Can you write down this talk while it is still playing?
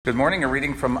Good morning. A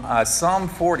reading from Psalm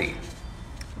 40.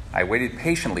 I waited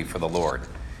patiently for the Lord.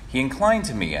 He inclined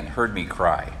to me and heard me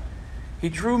cry. He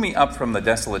drew me up from the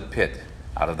desolate pit,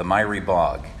 out of the miry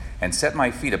bog, and set my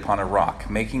feet upon a rock,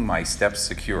 making my steps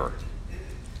secure.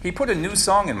 He put a new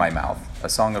song in my mouth, a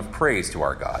song of praise to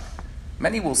our God.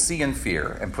 Many will see and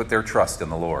fear and put their trust in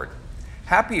the Lord.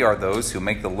 Happy are those who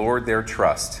make the Lord their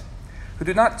trust, who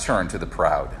do not turn to the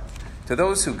proud, to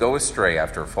those who go astray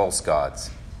after false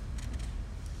gods.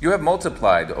 You have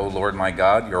multiplied, O Lord my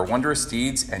God, your wondrous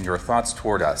deeds and your thoughts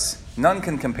toward us. None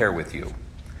can compare with you.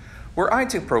 Were I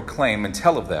to proclaim and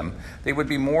tell of them, they would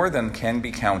be more than can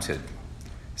be counted.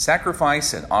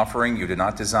 Sacrifice and offering you did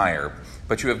not desire,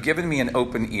 but you have given me an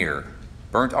open ear.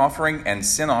 Burnt offering and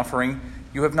sin offering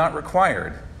you have not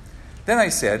required. Then I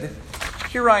said,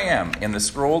 Here I am, in the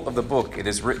scroll of the book it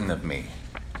is written of me.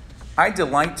 I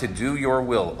delight to do your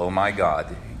will, O my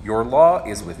God. Your law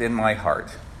is within my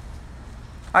heart.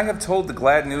 I have told the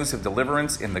glad news of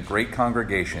deliverance in the great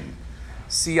congregation.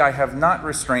 See, I have not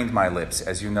restrained my lips,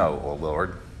 as you know, O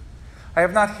Lord. I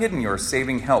have not hidden your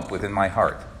saving help within my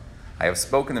heart. I have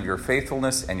spoken of your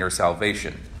faithfulness and your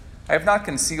salvation. I have not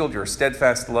concealed your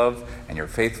steadfast love and your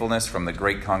faithfulness from the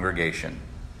great congregation.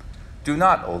 Do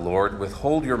not, O Lord,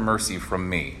 withhold your mercy from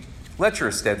me. Let your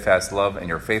steadfast love and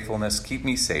your faithfulness keep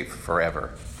me safe forever.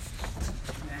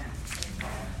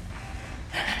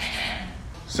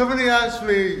 Somebody asked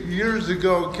me years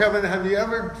ago, Kevin, have you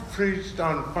ever preached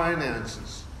on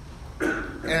finances?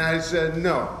 And I said,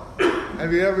 no.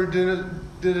 Have you ever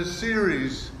did a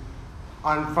series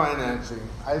on financing?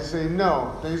 I say,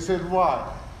 no. They said, why?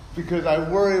 Because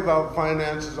I worry about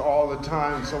finances all the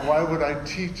time, so why would I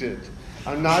teach it?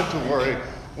 I'm not to worry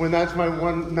when that's my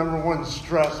number one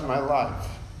stress in my life.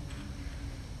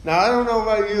 Now, I don't know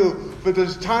about you, but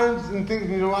there's times and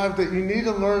things in your life that you need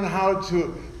to learn how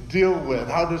to deal with,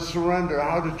 how to surrender,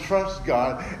 how to trust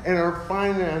God. And our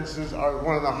finances are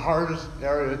one of the hardest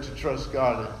areas to trust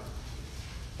God in.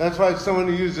 That's why someone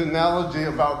used an analogy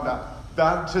about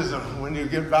baptism. When you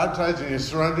get baptized and you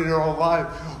surrender your whole life,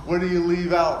 what do you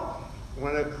leave out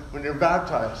when you're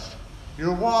baptized?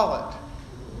 Your wallet.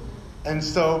 And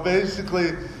so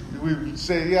basically we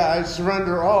say, yeah, I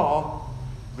surrender all,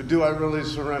 but do I really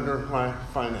surrender my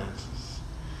finances?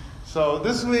 So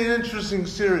this will be an interesting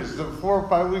series. It's a 4 or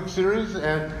 5 week series,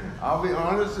 and I'll be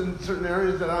honest, in certain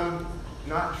areas that I'm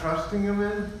not trusting him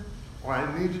in, or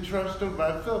I need to trust him,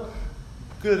 but I feel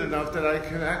good enough that I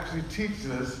can actually teach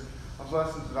this of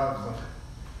lessons that I've learned.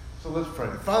 So let's pray.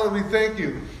 Father, we thank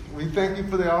you. We thank you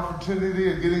for the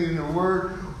opportunity of getting in your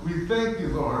word. We thank you,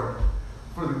 Lord,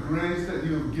 for the grace that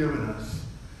you have given us.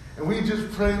 And we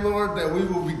just pray, Lord, that we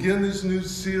will begin this new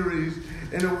series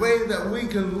in a way that we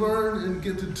can learn and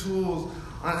get the tools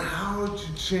on how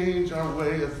to change our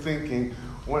way of thinking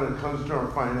when it comes to our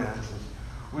finances.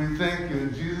 We thank you.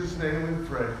 In Jesus' name we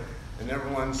pray. And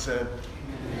everyone said,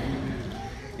 Amen.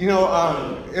 You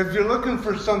know, if you're looking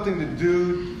for something to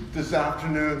do this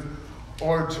afternoon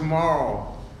or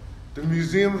tomorrow, the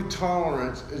Museum of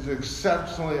Tolerance is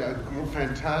exceptionally a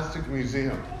fantastic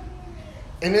museum.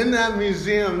 And in that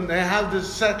museum, they have this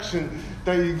section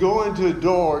that you go into a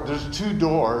door. There's 2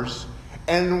 doors.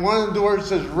 And one of the doors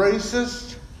says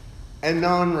racist and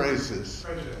non-racist.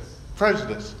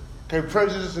 Prejudice. Okay,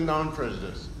 prejudice and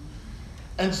non-prejudice.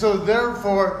 And so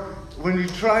therefore, when you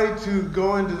try to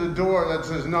go into the door that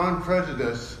says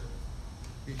non-prejudice,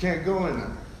 you can't go in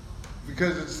there.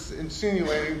 Because it's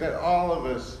insinuating that all of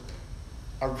us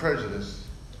are prejudiced.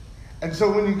 And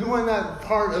so when you go in that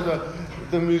part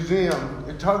of the museum,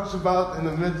 it talks about in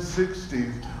the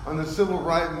mid-60s on the civil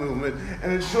rights movement,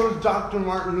 and it shows Dr.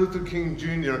 Martin Luther King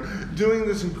Jr. doing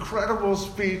this incredible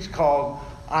speech called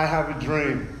I Have a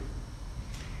Dream.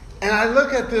 And I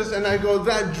look at this and I go,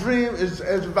 that dream is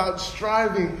about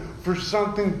striving for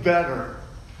something better,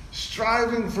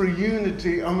 striving for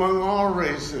unity among all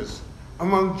races,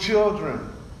 among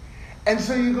children. And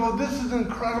so you go, this is an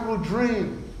incredible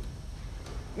dream.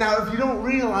 Now, if you don't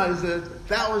realize it,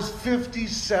 that was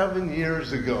 57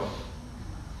 years ago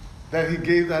that he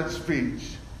gave that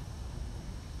speech.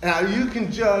 Now, you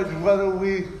can judge whether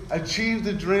we achieved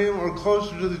the dream or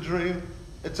closer to the dream.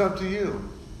 It's up to you.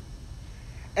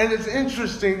 And it's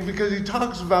interesting because he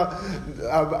talks about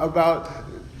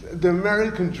the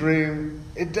American dream.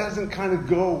 It doesn't kind of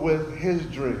go with his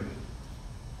dream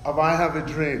of I have a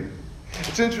dream.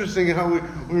 It's interesting how we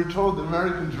were told the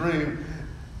American dream.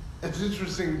 It's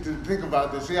interesting to think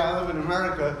about this. Yeah, I live in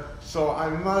America, so I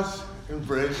must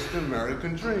embrace the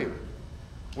American dream,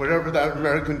 whatever that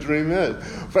American dream is.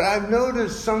 But I've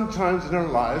noticed sometimes in our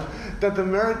lives that the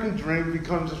American dream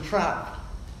becomes a trap.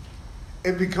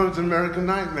 It becomes an American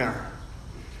nightmare.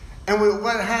 And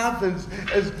what happens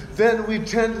is then we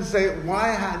tend to say,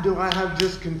 why do I have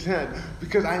discontent?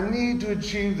 Because I need to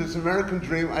achieve this American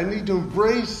dream. I need to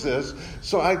embrace this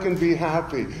so I can be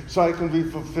happy, so I can be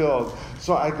fulfilled,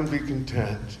 so I can be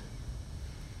content.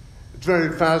 It's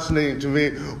very fascinating to me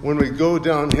when we go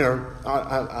down here,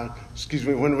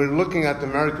 when we're looking at the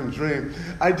American dream.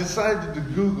 I decided to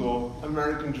Google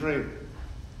American dream.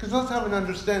 Because let's have an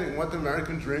understanding of what the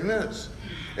American dream is.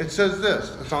 It says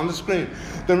this, it's on the screen.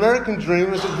 The American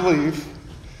dream is a belief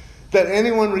that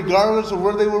anyone, regardless of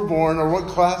where they were born or what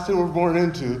class they were born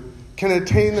into, can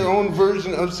attain their own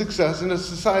version of success in a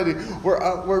society where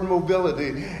upward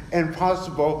mobility is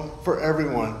possible for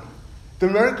everyone. The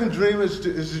American dream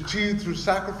is achieved through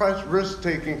sacrifice,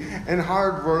 risk-taking, and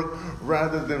hard work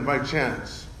rather than by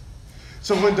chance.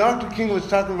 So when Dr. King was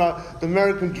talking about the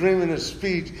American dream in his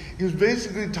speech, he was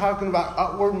basically talking about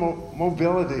upward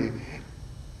mobility.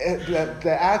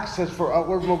 The access for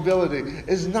upward mobility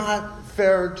is not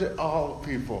fair to all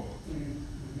people.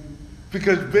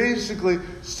 Because basically,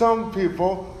 some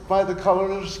people, by the color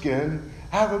of their skin,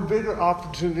 have a bigger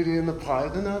opportunity in the pie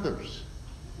than others.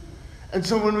 And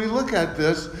so when we look at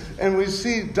this and we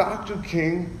see Dr.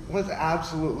 King was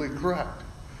absolutely correct.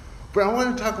 But I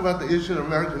want to talk about the issue of the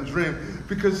American dream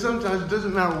because sometimes it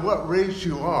doesn't matter what race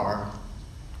you are,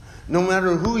 no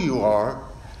matter who you are,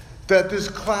 that this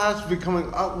class becoming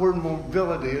upward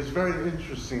mobility is very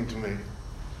interesting to me.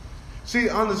 See,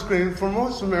 on the screen, for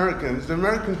most Americans, the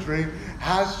American dream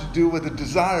has to do with a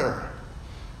desire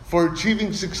for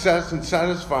achieving success and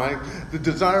satisfying the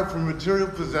desire for material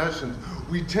possessions.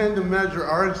 We tend to measure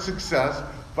our success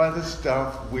by the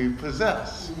stuff we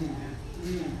possess.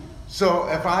 So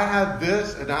if I have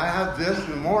this and I have this,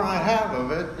 the more I have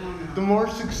of it, the more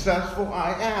successful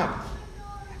I am.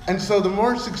 And so the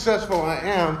more successful I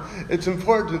am, it's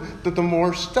important that the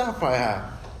more stuff I have.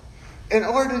 In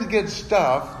order to get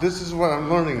stuff, this is what I'm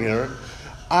learning here,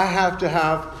 I have to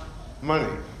have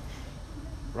money,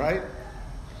 right?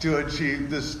 To achieve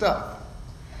this stuff.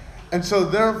 And so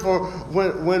therefore,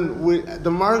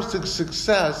 the marks of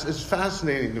success is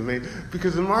fascinating to me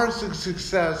because the marks of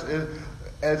success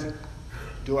is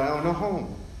do I own a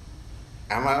home?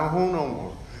 Am I a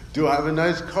homeowner? Do I have a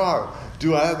nice car?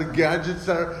 Do I have the gadgets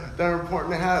that are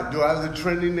important to have? Do I have the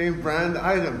trendy name brand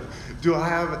items? Do I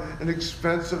have an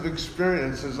expensive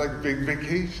experiences like big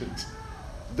vacations?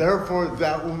 Therefore,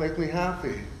 that will make me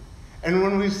happy. And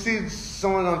when we see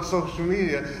someone on social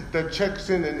media that checks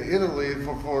in Italy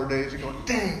for 4 days, you go,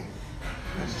 dang,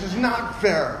 this is not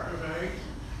fair.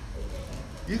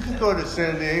 You can go to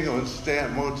San Diego and stay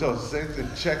at Motel 6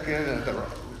 and check in at the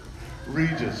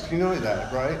Regis. You know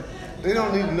that, right? They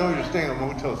don't need to know you're staying at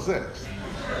Motel 6.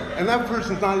 And that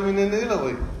person's not even in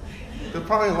Italy. They're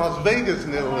probably in Las Vegas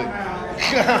in Italy.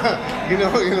 you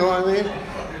know what I mean?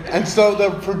 And so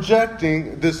they're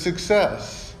projecting this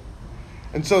success.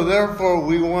 And so therefore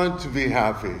we want to be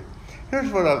happy.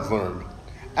 Here's what I've learned.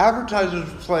 Advertisers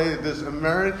play this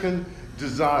American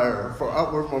desire for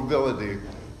upward mobility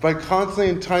by constantly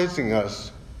enticing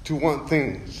us to want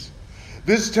things.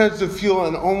 This tends to fuel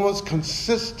an almost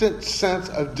consistent sense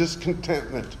of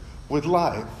discontentment with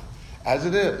life as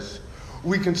it is.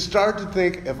 We can start to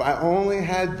think, if I only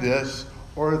had this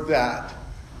or that,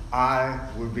 I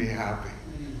would be happy.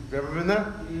 Have you ever been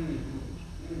there?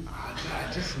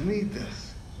 I just need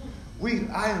this. You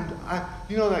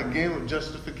know that game of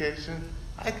justification?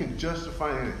 I can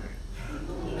justify anything.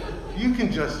 You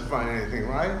can justify anything,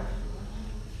 right?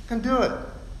 You can do it.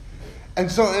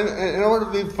 And so in order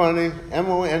to be funny,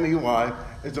 M-O-N-E-Y,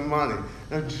 is the money.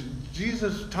 Now,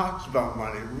 Jesus talks about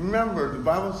money. Remember, the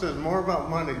Bible says more about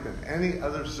money than any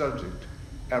other subject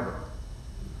ever.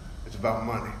 It's about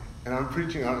money. And I'm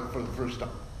preaching on it for the first time.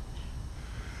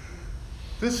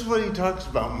 This is what he talks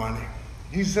about money.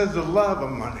 He says the love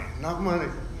of money, not money,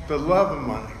 the love of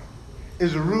money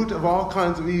is the root of all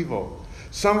kinds of evil.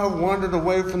 Some have wandered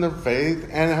away from their faith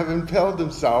and have impelled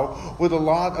themselves with a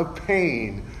lot of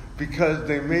pain because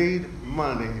they made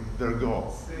money their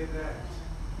goal. Say that.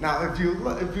 Now, if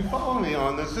you follow me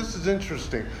on this, this is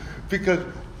interesting because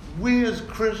we as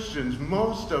Christians,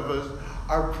 most of us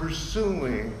are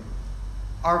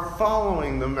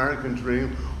following the American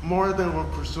dream more than we're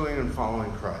pursuing and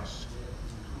following Christ.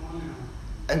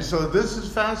 And so this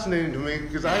is fascinating to me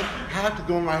because I have to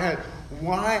go in my head,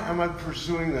 why am I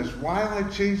pursuing this? Why am I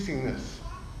chasing this?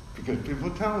 Because people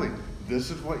tell me,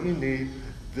 this is what you need,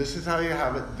 this is how you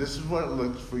have it, this is what it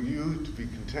looks for you to be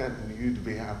content and you to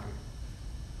be happy.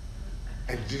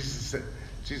 And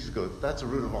Jesus goes, that's the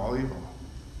root of all evil.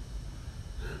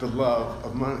 The love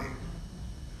of money.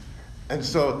 And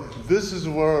so this is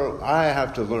where I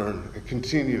have to learn and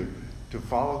continue to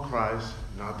follow Christ,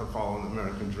 not to follow an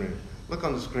American dream. Look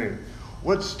on the screen.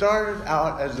 What started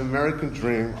out as the American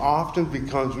dream often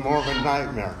becomes more of a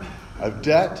nightmare of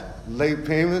debt, late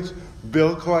payments,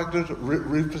 bill collectors,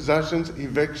 repossessions,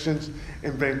 evictions,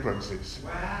 and bankruptcies.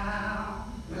 Wow.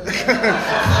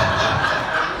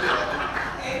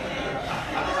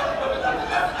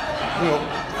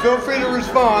 Feel free to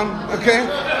respond, okay?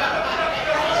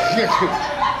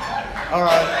 All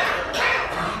right.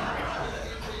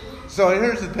 So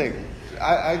here's the thing.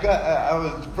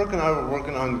 Brooke and I were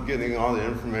working on getting all the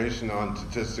information on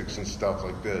statistics and stuff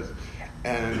like this,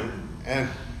 and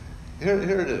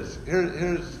here it is.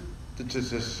 Here's the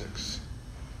statistics.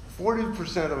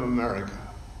 40% of America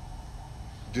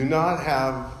do not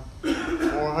have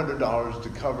 $400 to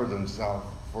cover themselves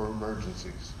for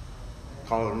emergencies.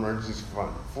 Call it emergency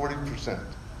fund. 40%.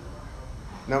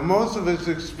 Now, most of us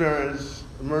experience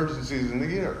emergencies in the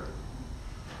year.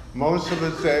 Most of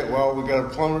us say, well, we got a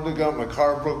plumber to go, my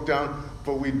car broke down,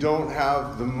 but we don't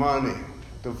have the money,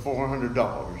 the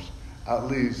 $400 at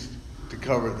least, to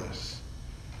cover this.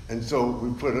 And so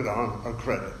we put it on our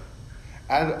credit.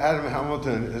 Adam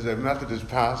Hamilton is a Methodist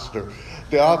pastor,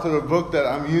 the author of a book that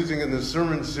I'm using in the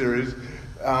sermon series.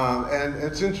 And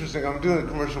it's interesting, I'm doing a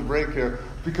commercial break here,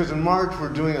 because in March we're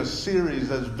doing a series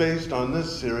that's based on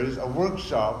this series, a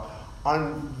workshop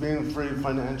on being free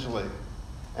financially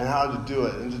and how to do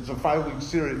it. And it's a 5-week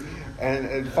series, and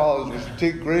it follows. If you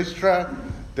take Grace Track,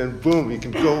 then boom, you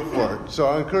can go for it. So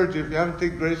I encourage you, if you haven't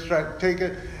taken Grace Track, take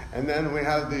it. And then we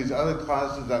have these other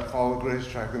classes that follow Grace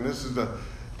Track, and this is the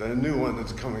new one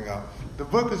that's coming up. The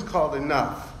book is called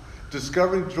Enough,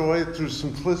 Discovering Joy Through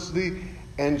Simplicity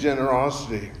and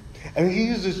Generosity. And he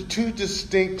uses two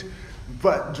distinct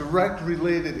but direct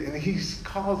related, and he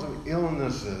calls them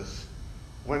illnesses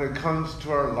when it comes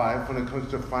to our life, when it comes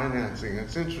to financing.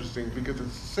 It's interesting because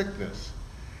it's sickness.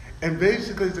 And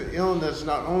basically it's an illness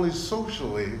not only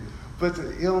socially, but it's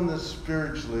an illness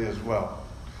spiritually as well.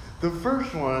 The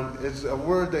first one is a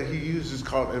word that he uses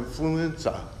called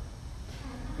influenza.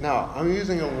 Now, I'm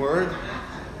using a word.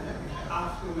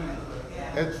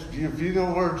 If you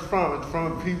know where it's from a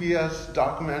PBS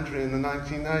documentary in the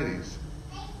 1990s.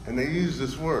 And they use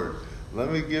this word. Let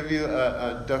me give you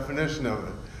a definition of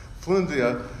it.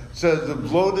 Influenza says the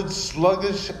bloated,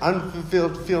 sluggish,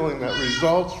 unfulfilled feeling that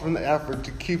results from the effort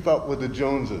to keep up with the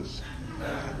Joneses.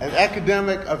 An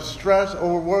epidemic of stress,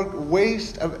 overwork,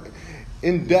 waste of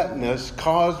indebtedness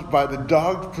caused by the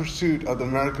dogged pursuit of the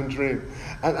American dream.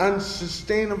 An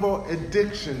unsustainable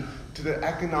addiction to the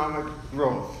economic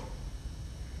growth.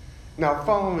 Now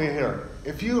follow me here.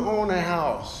 If you own a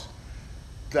house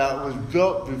that was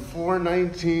built before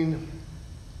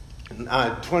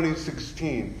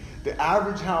 2016, the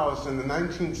average house in the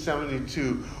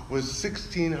 1972 was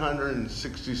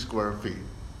 1,660 square feet.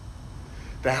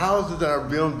 The houses that are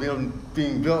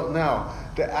being built now,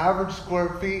 the average square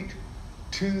feet,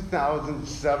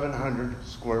 2,700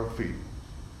 square feet.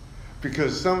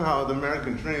 Because somehow the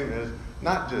American dream is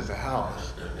not just a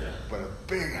house, but a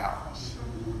big house.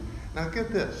 Now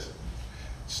get this.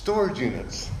 Storage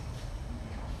units.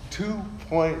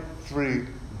 2.3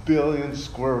 billion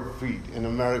square feet in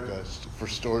America for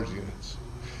storage units.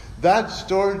 That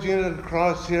storage unit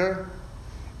across here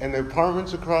and the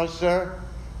apartments across there,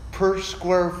 per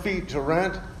square feet to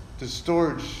rent, the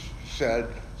storage shed,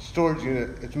 storage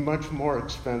unit, it's much more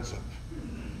expensive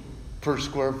per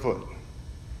square foot.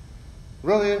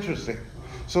 Really interesting.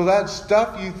 So that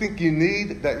stuff you think you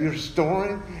need that you're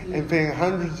storing and paying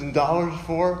hundreds of dollars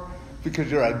for because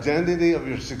your identity of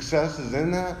your success is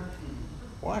in that,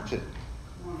 watch it.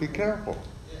 Be careful.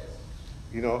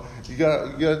 You know, you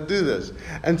gotta do this.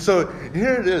 And so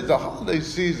here it is, the holiday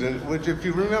season, which if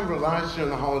you remember last year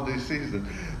in the holiday season,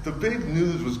 the big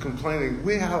news was complaining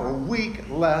we have a week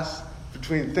less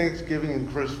between Thanksgiving and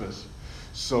Christmas.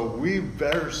 So we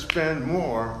better spend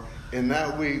more in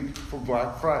that week for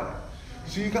Black Friday.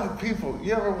 So you got people,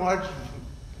 you ever watch,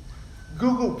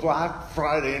 Google Black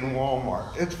Friday in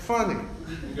Walmart. It's funny.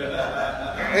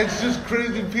 It's just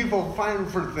crazy people fighting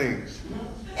for things.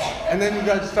 And then you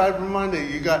got Cyber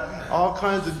Monday. You got all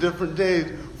kinds of different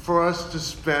days for us to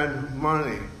spend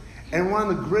money. And one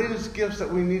of the greatest gifts that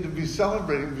we need to be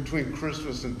celebrating between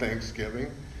Christmas and Thanksgiving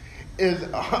is,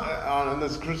 on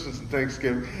this Christmas and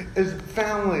Thanksgiving, is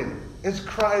family. It's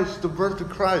Christ, the birth of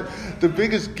Christ, the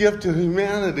biggest gift to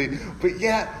humanity. But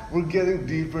yet, we're getting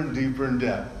deeper and deeper in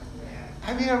debt.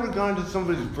 Have you ever gone to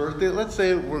somebody's birthday? Let's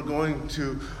say we're going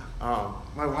to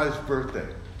my wife's birthday.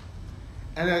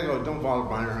 And I go, don't bother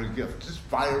buying her a gift. Just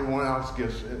buy everyone else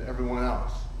gifts and everyone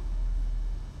else.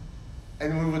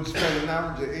 And we would spend an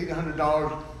average of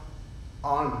 $800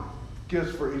 on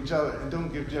gifts for each other and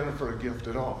don't give Jennifer a gift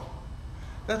at all.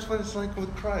 That's what it's like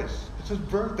with Christ. It's his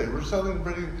birthday. We're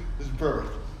celebrating his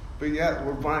birth. But yet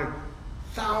we're buying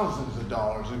thousands of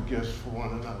dollars of gifts for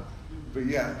one another. But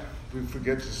yet we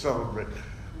forget to celebrate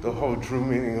the whole true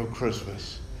meaning of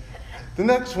Christmas. The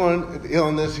next one, the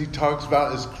illness he talks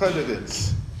about, is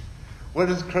credititis. What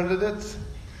is credititis?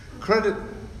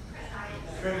 Credititis.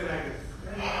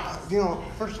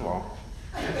 First of all,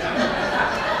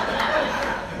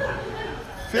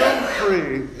 feel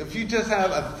free, if you just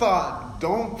have a thought,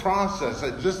 don't process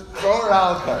it, just throw it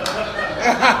out there.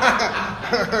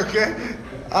 Okay?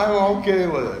 I'm okay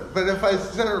with it. But if I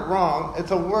said it wrong,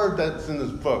 it's a word that's in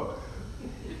this book.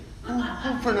 Who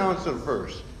pronounced it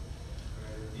first?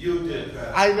 You did,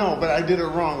 Pastor. I know, but I did it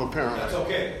wrong, apparently. That's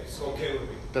okay. It's okay with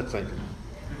me. That's like,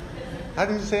 how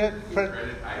do you say it?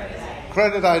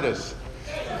 Credititis.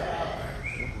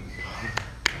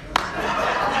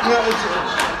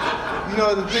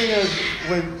 The thing is,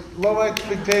 when low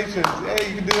expectations, hey,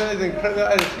 you can do anything,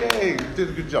 credititis, yay, you did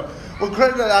a good job. Well,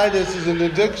 credititis is an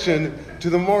addiction to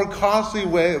the more costly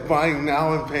way of buying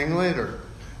now and paying later.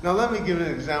 Now, let me give you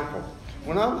an example.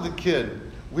 When I was a kid,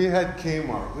 we had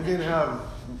Kmart. We didn't have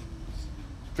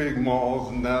big malls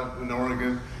and that in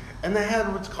Oregon. And they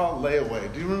had what's called layaway.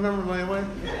 Do you remember layaway?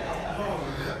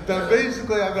 Now,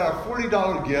 basically, I got a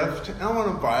 $40 gift, and I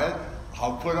want to buy it.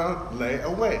 I'll put on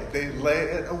layaway. They lay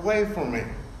it away for me.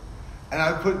 And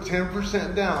I put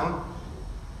 10% down,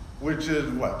 which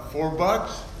is what,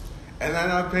 $4? And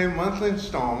then I pay monthly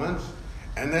installments.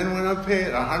 And then when I pay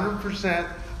it 100%,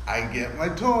 I get my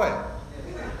toy.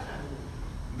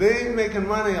 They ain't making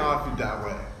money off it that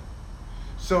way.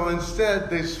 So instead,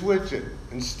 they switch it.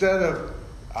 Instead of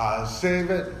save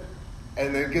it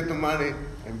and then get the money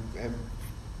and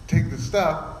take the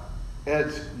stuff,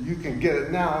 it's you can get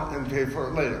it now and pay for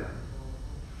it later.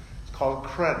 It's called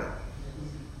credit.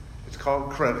 It's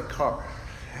called credit card.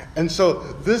 And so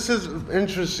this is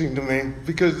interesting to me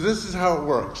because this is how it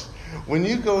works. When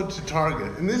you go to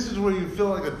Target, and this is where you feel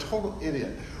like a total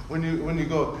idiot. When you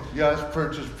go, yes,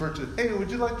 purchase. Hey, would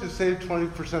you like to save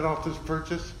 20% off this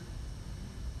purchase?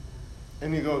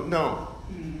 And you go, no.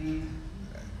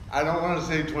 I don't want to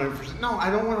save 20%. No, I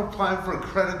don't want to apply for a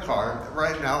credit card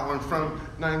right now or in front of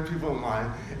 9 people in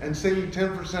line and save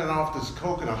 10% off this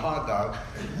Coke and a hot dog.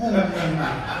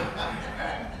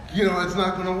 It's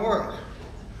not going to work.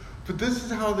 But this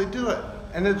is how they do it.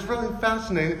 And it's really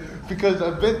fascinating because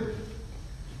I've been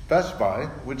Best Buy,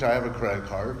 which I have a credit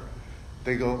card,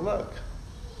 they go, look,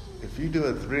 if you do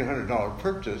a $300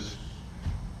 purchase,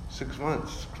 6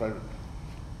 months, credit,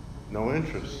 no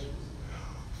interest.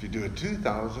 If you do a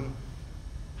 $2,000,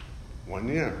 1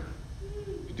 year.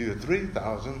 If you do a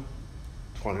 $3,000,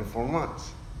 24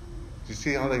 months. Do you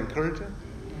see how they encourage it?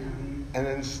 Mm-hmm. And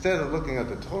instead of looking at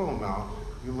the total amount,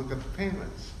 you look at the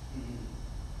payments.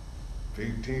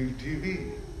 Big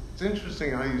TV. It's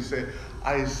interesting how you say,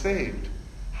 I saved.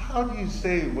 How do you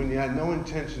save when you had no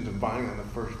intention of buying in the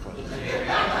first place?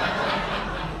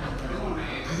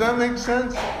 Does that make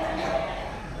sense?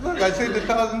 Look, I saved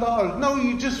 $1,000. No,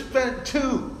 you just spent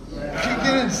 $2,000. You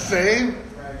didn't save.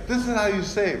 This is how you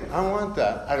save. I want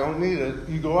that. I don't need it.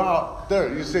 You go out there.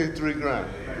 You save $3,000.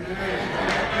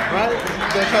 Right?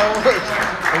 That's how it works.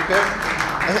 Okay.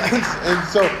 And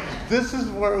so this is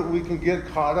where we can get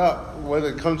caught up when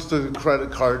it comes to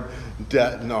credit card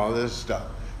debt and all this stuff.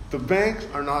 The banks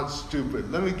are not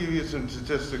stupid. Let me give you some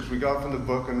statistics we got from the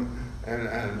book and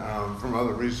from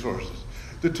other resources.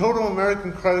 The total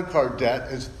American credit card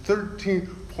debt is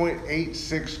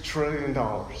 $13.86 trillion.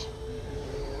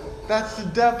 That's the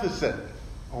deficit,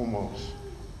 almost.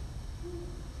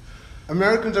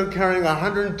 Americans are carrying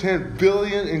 $110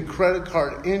 billion in credit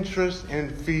card interest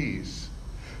and fees.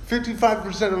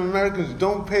 55% of Americans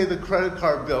don't pay the credit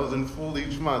card bills in full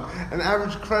each month. An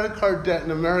average credit card debt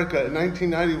in America in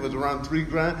 1990 was around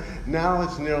 $3,000. Now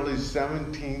it's nearly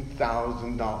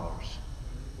 $17,000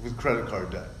 with credit card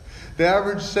debt. The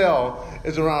average sale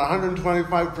is around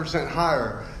 125%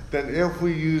 higher than if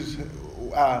we use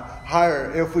a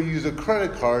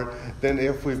credit card than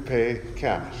if we pay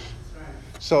cash.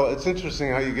 So it's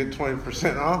interesting how you get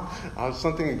 20% off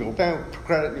something and go bam,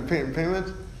 credit, you're paying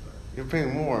payments. You're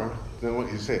paying more than what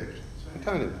you saved. I'm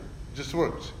telling you, it just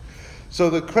works. So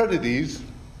the creditities,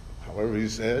 however you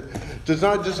say it, does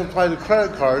not just apply to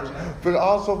credit cards, but it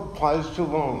also applies to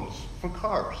loans for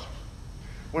cars.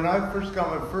 When I first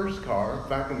got my first car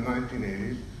back in the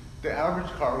 1980s, the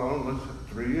average car loan was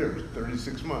 3 years,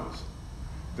 36 months.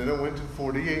 Then it went to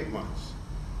 48 months.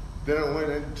 Then it went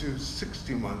into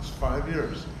 60 months, 5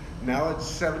 years. Now it's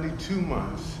 72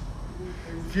 months.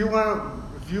 If you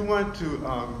want to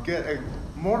get a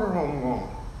Motorhome loan,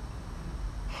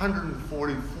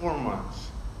 144 months.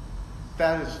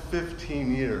 That is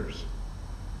 15 years.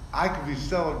 I could be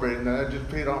celebrating that I just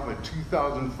paid off a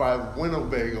 2005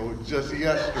 Winnebago just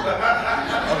yesterday.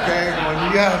 Okay,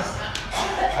 well, yes,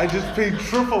 I just paid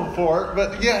triple for it,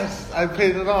 but yes, I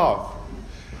paid it off.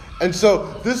 And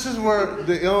so this is where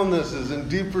the illnesses and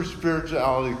deeper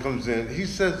spirituality comes in. He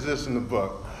says this in the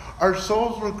book. Our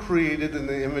souls were created in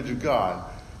the image of God,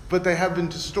 but they have been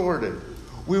distorted.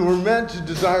 We were meant to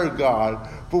desire God,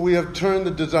 but we have turned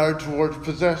the desire towards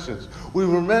possessions. We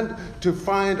were meant to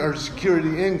find our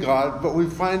security in God, but we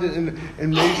find it in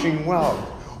amassing wealth.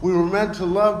 We were meant to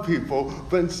love people,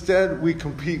 but instead we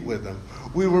compete with them.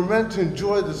 We were meant to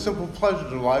enjoy the simple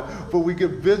pleasures of life, but we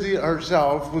get busy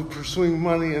ourselves with pursuing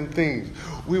money and things.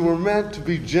 We were meant to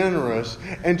be generous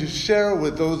and to share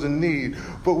with those in need,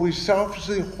 but we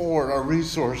selfishly hoard our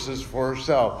resources for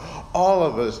ourselves. All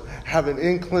of us have an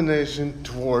inclination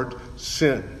toward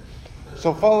sin.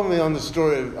 So follow me on the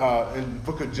story in the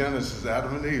book of Genesis,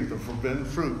 Adam and Eve, the forbidden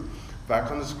fruit.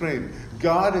 Back on the screen.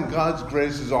 God and God's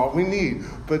grace is all we need.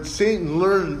 But Satan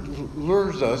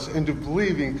lures us into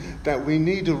believing that we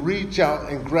need to reach out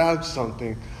and grab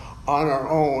something on our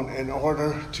own in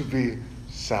order to be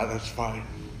satisfied.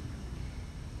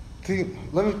 See,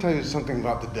 let me tell you something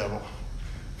about the devil.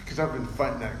 Because I've been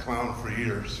fighting that clown for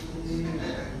years.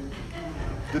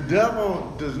 The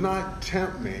devil does not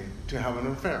tempt me to have an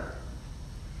affair.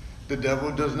 The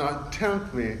devil does not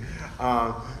tempt me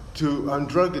on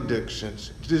drug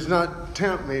addictions. It does not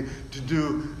tempt me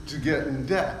to get in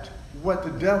debt. What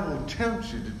the devil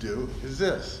tempts you to do is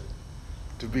this,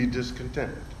 to be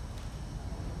discontented.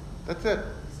 That's it.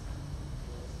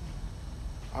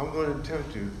 I'm going to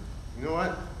tempt you. You know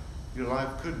what? Your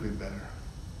life could be better.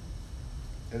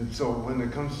 And so when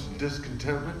it comes to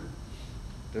discontentment,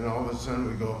 then all of a sudden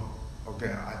we go,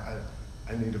 okay,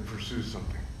 I need to pursue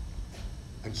something.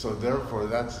 And so therefore,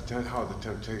 that's how the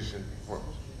temptation works.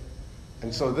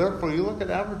 And so therefore, you look at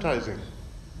advertising.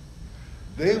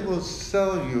 They will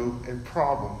sell you a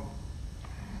problem.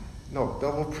 No, they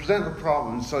will present a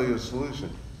problem and sell you a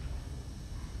solution.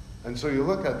 And so you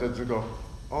look at this and go,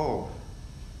 oh,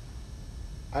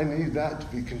 I need that to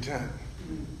be content.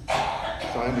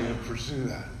 So I need to pursue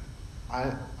that.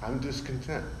 I'm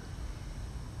discontent.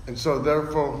 And so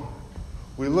therefore,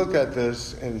 we look at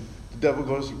this and the devil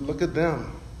goes, look at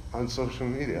them on social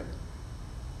media.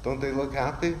 Don't they look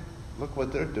happy? Look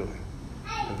what they're doing.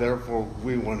 And therefore,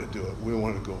 we want to do it. We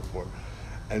want to go for it.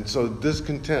 And so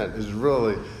discontent is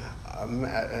really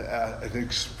an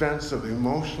expensive,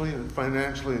 emotionally and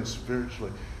financially and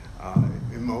spiritually,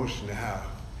 emotion to have.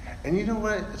 And you know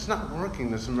what? It's not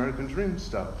working, this American dream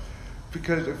stuff.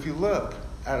 Because if you look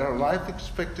at our life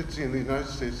expectancy in the United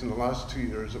States in the last 2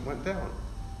 years, it went down.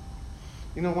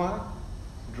 You know why?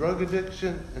 Drug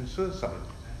addiction and suicide.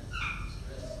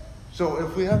 So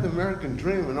if we have the American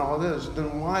dream and all this,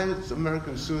 then why is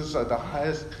American suicide the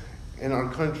highest in our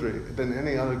country than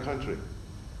any other country?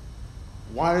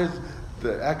 Why is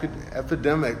the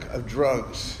epidemic of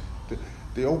drugs,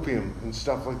 the opium and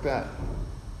stuff like that,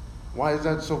 why is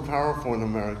that so powerful in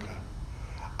America?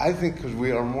 I think because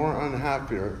we are more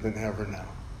unhappier than ever now.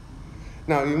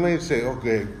 Now, you may say,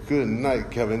 okay, good night,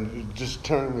 Kevin. You're just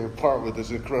tearing me apart with this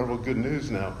incredible good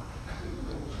news now.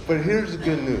 But here's the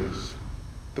good news.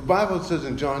 The Bible says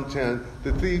in John 10,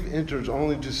 the thief enters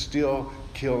only to steal,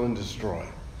 kill, and destroy.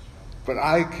 But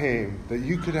I came that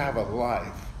you could have a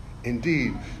life,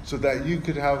 indeed, so that you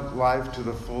could have life to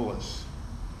the fullest.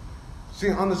 See,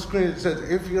 on the screen it says,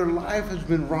 if your life has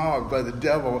been robbed by the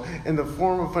devil in the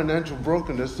form of financial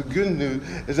brokenness, the good news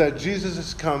is that Jesus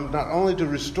has come not only to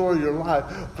restore your life,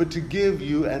 but to give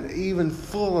you an even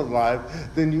fuller life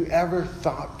than you ever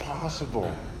thought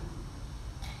possible.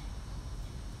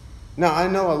 Now, I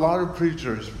know a lot of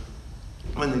preachers,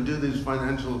 when they do these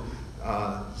financial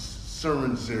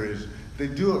sermon series, they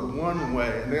do it one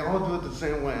way, and they all do it the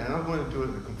same way, and I'm going to do it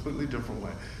in a completely different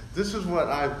way. This is what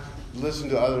I've listened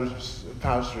to other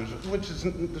pastors, which is,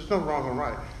 there's no wrong or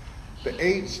right. The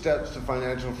 8 steps to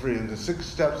financial freedom, the 6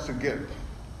 steps to get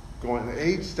going, the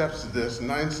 8 steps to this,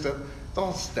 9 steps, it's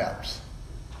all steps.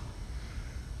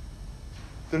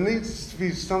 There needs to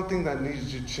be something that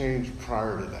needs to change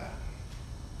prior to that.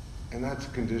 And that's a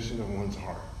condition of one's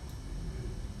heart.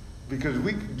 Because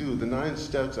we could do the 9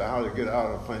 steps of how to get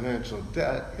out of financial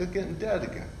debt, you'll get in debt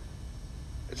again.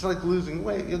 It's like losing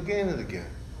weight, you'll gain it again.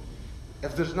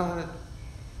 If there's not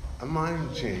a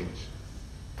mind change.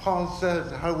 Paul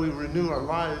says how we renew our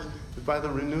lives is by the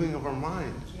renewing of our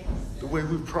mind. Yes. The way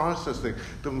we process things,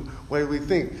 the way we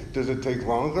think. Does it take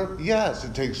longer? Yes,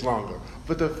 it takes longer.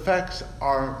 But the effects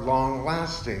are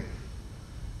long-lasting.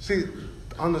 See,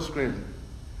 on the screen,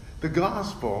 the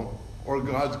gospel, or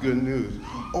God's good news,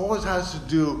 always has to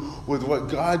do with what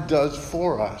God does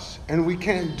for us. And we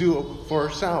can't do it for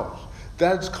ourselves.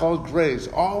 That's called grace.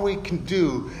 All we can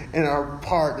do in our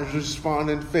part is respond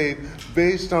in faith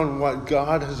based on what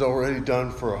God has already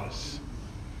done for us.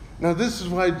 Now, this is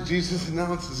why Jesus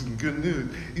announces good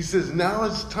news. He says, now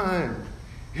it's time.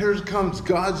 Here comes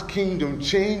God's kingdom.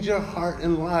 Change your heart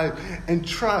and life and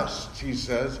trust, he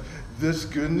says, this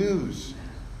good news.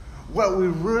 What we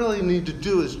really need to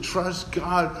do is trust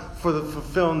God for the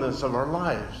fulfillment of our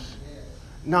lives,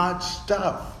 not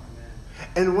stuff.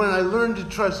 And when I learn to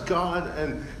trust God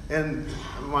and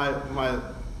the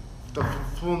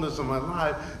fullness of my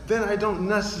life, then I don't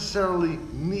necessarily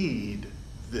need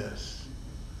this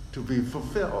to be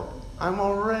fulfilled. I'm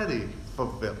already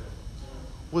fulfilled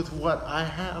with what I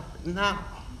have now.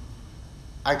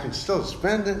 I can still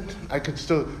spend it, I can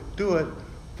still do it,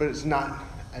 but it's not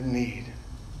a need.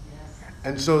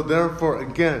 And so therefore,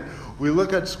 again, we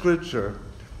look at Scripture,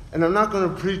 and I'm not going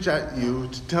to preach at you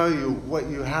to tell you what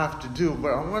you have to do, but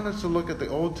I want us to look at the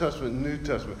Old Testament and New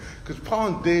Testament, because Paul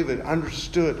and David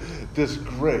understood this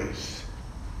grace.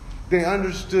 They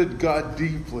understood God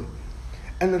deeply.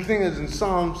 And the thing is, in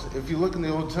Psalms, if you look in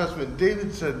the Old Testament,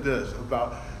 David said this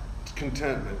about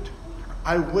contentment.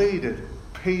 I waited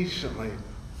patiently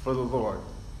for the Lord.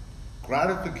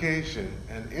 Gratification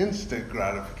and instant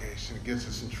gratification gets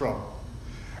us in trouble.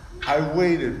 I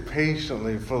waited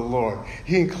patiently for the Lord.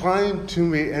 He inclined to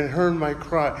me and heard my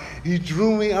cry. He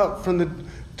drew me up from the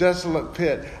desolate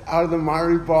pit, out of the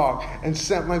miry bog, and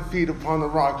set my feet upon the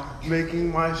rock,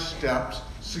 making my steps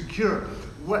secure.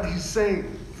 What he's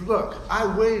saying, look, I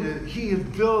waited. He is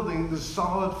building the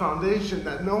solid foundation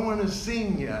that no one has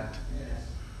seen yet.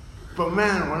 But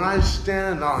man, when I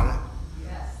stand on it,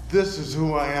 this is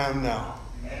who I am now.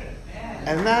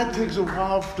 And that takes a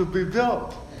while to be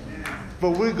built.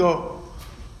 But we go,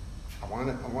 I want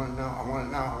it now, I want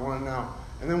it now, I want it now.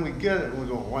 And then we get it and we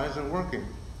go, why isn't it working?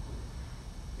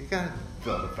 You got to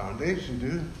build a foundation,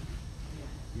 dude.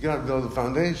 You got to build a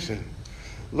foundation.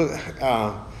 Look,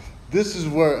 this is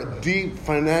where a deep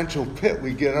financial pit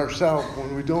we get ourselves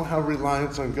when we don't have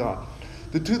reliance on God.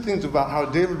 The two things about how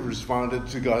David responded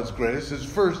to God's grace is,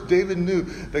 first, David knew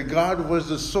that God was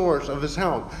the source of his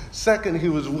help. Second, he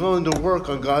was willing to work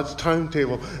on God's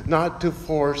timetable, not to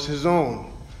force his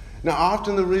own. Now,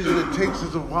 often the reason it takes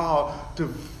us a while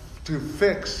to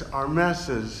fix our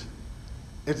messes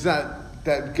is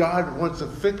that God wants to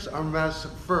fix our mess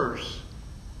first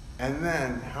and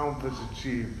then help us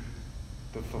achieve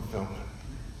the fulfillment.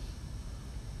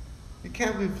 You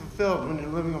can't be fulfilled when you're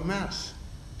living a mess.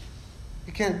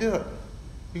 You can't do it.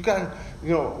 You got to,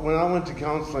 when I went to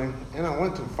counseling, and I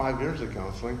went to 5 years of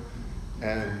counseling,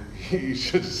 and you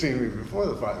should have seen me before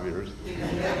the 5 years,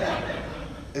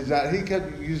 is that he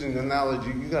kept using the analogy,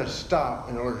 you got to stop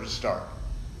in order to start.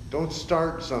 Don't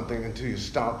start something until you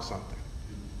stop something.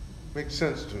 Makes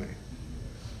sense to me.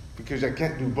 Because I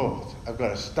can't do both. I've got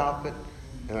to stop it,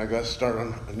 and I've got to start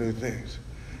on new things.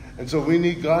 And so we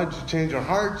need God to change our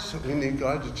hearts. We need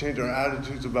God to change our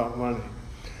attitudes about money.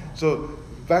 So,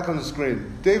 back on the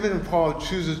screen, David and Paul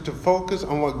chooses to focus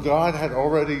on what God had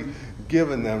already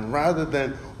given them rather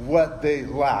than what they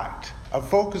lacked. A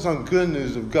focus on good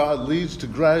news of God leads to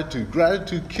gratitude.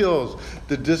 Gratitude kills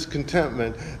the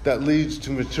discontentment that leads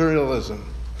to materialism.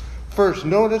 First,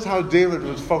 notice how David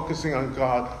was focusing on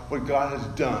God, what God has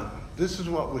done. This is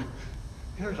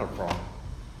here's our problem.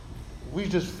 We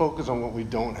just focus on what we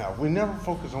don't have. We never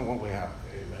focus on what we have.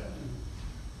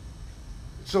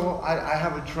 So I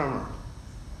have a tremor.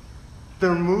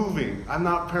 They're moving. I'm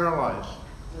not paralyzed.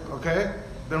 Okay?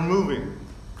 They're moving.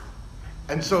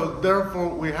 And so therefore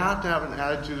we have to have an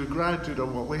attitude of gratitude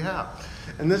of what we have.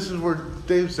 And this is where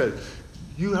Dave said,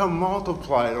 you have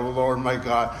multiplied, O Lord my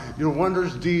God, your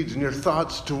wondrous deeds and your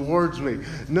thoughts towards me.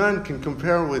 None can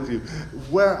compare with you.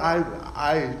 Where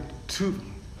I too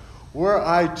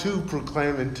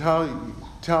proclaim and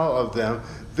tell of them,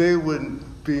 they would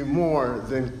be more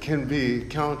than can be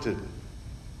counted.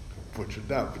 Butchered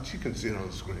that, but you can see it on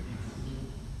the screen.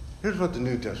 Here's what the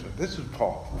New Testament, this is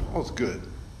Paul. Paul's good.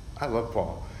 I love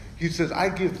Paul. He says, I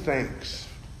give thanks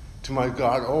to my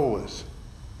God always.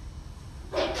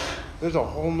 There's a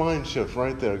whole mind shift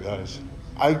right there, guys.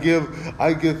 I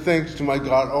give thanks to my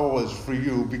God always for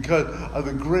you because of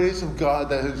the grace of God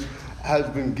that has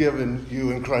been given you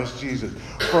in Christ Jesus.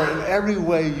 For in every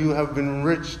way you have been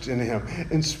enriched in him,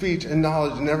 in speech and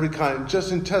knowledge and every kind,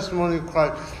 just in testimony of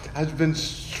Christ has been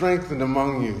strengthened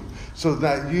among you, so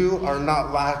that you are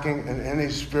not lacking in any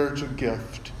spiritual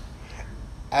gift.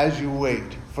 as you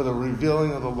wait for the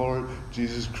revealing of the Lord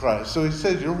Jesus Christ. So he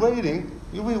says, you'll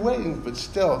be waiting, but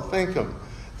still thank him.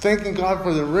 Thanking God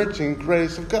for the enriching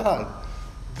grace of God.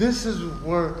 This is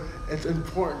where it's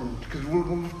important, because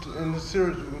in this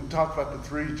series we're going to talk about the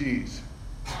 3 Gs.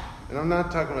 And I'm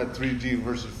not talking about 3G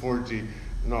versus 4G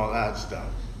and all that stuff.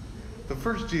 The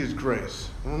first G is grace.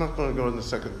 And we're not going to go in the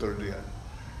second, third yet.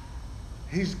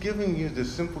 He's giving you the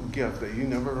simple gift that you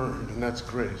never earned, and that's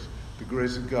grace. The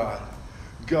grace of God.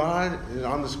 God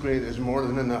on the screen is more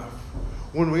than enough.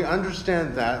 When we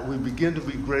understand that, we begin to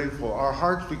be grateful. Our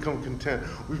hearts become content.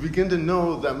 We begin to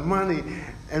know that money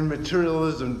and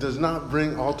materialism does not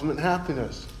bring ultimate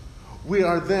happiness. We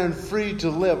are then free to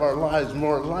live our lives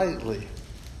more lightly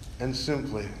and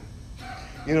simply.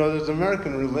 You know, there's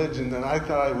American religion that I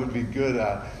thought I would be good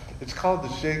at. It's called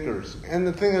the Shakers. And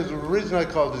the thing is, the reason I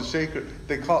call it the Shakers,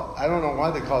 I don't know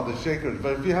why they call it the Shakers,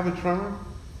 but if you have a tremor,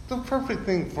 it's the perfect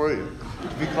thing for you to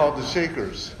be called the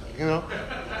Shakers. You know?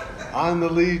 I'm the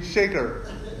lead shaker.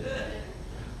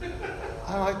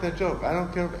 I like that joke. I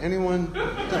don't care if anyone...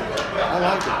 I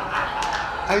like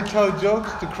it. I tell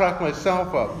jokes to crack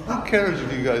myself up. Who cares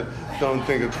if you guys don't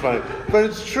think it's funny? But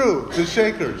it's true. The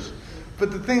Shakers.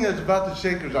 But the thing is about the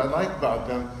Shakers, I like about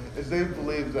them, is they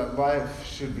believe that life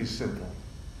should be simple.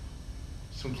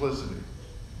 Simplicity.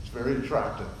 It's very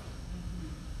attractive.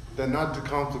 They're not to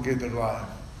complicate their life.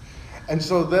 And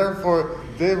so therefore,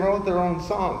 they wrote their own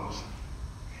songs.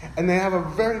 And they have a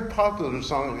very popular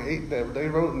song that they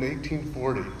wrote in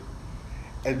 1840.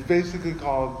 It's basically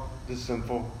called The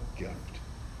Simple Gift.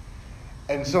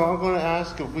 And so I'm going to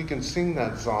ask if we can sing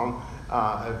that song.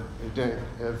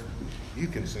 If you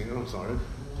can sing it, I'm sorry,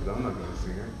 but I'm not going to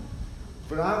sing it.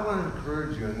 But I want to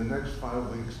encourage you in the next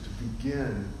 5 weeks to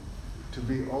begin to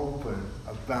be open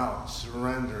about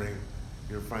surrendering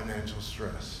your financial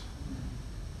stress.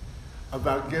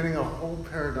 About getting a whole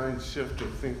paradigm shift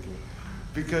of thinking.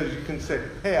 Because you can say,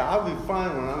 hey, I'll be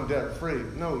fine when I'm debt-free.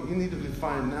 No, you need to be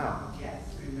fine now. Yes.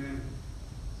 Amen.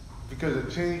 Because a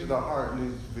change of the heart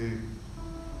needs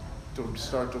to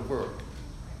start to work.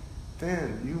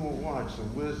 Then you will watch the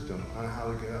wisdom on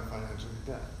how to get out of financial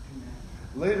debt. Amen.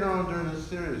 Later on during this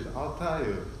series, I'll tell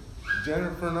you,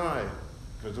 Jennifer and I,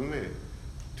 because of me,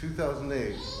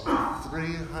 2008,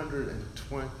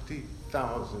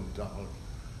 $320,000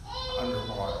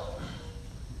 underwater.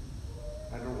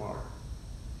 Underwater.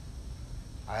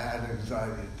 I had an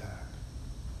anxiety attack.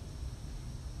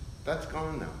 That's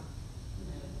gone now.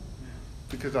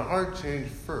 Because the heart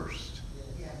changed first.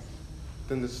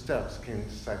 Then the steps came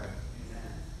second.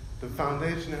 The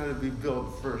foundation had to be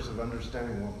built first of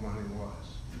understanding what money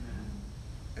was.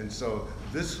 And so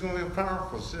this is going to be a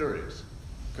powerful series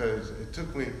because it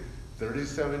took me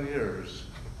 37 years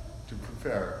to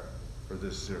prepare for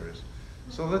this series.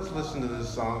 So let's listen to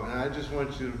this song, and I just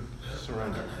want you to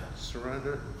surrender.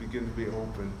 Surrender, begin to be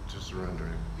open to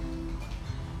surrendering.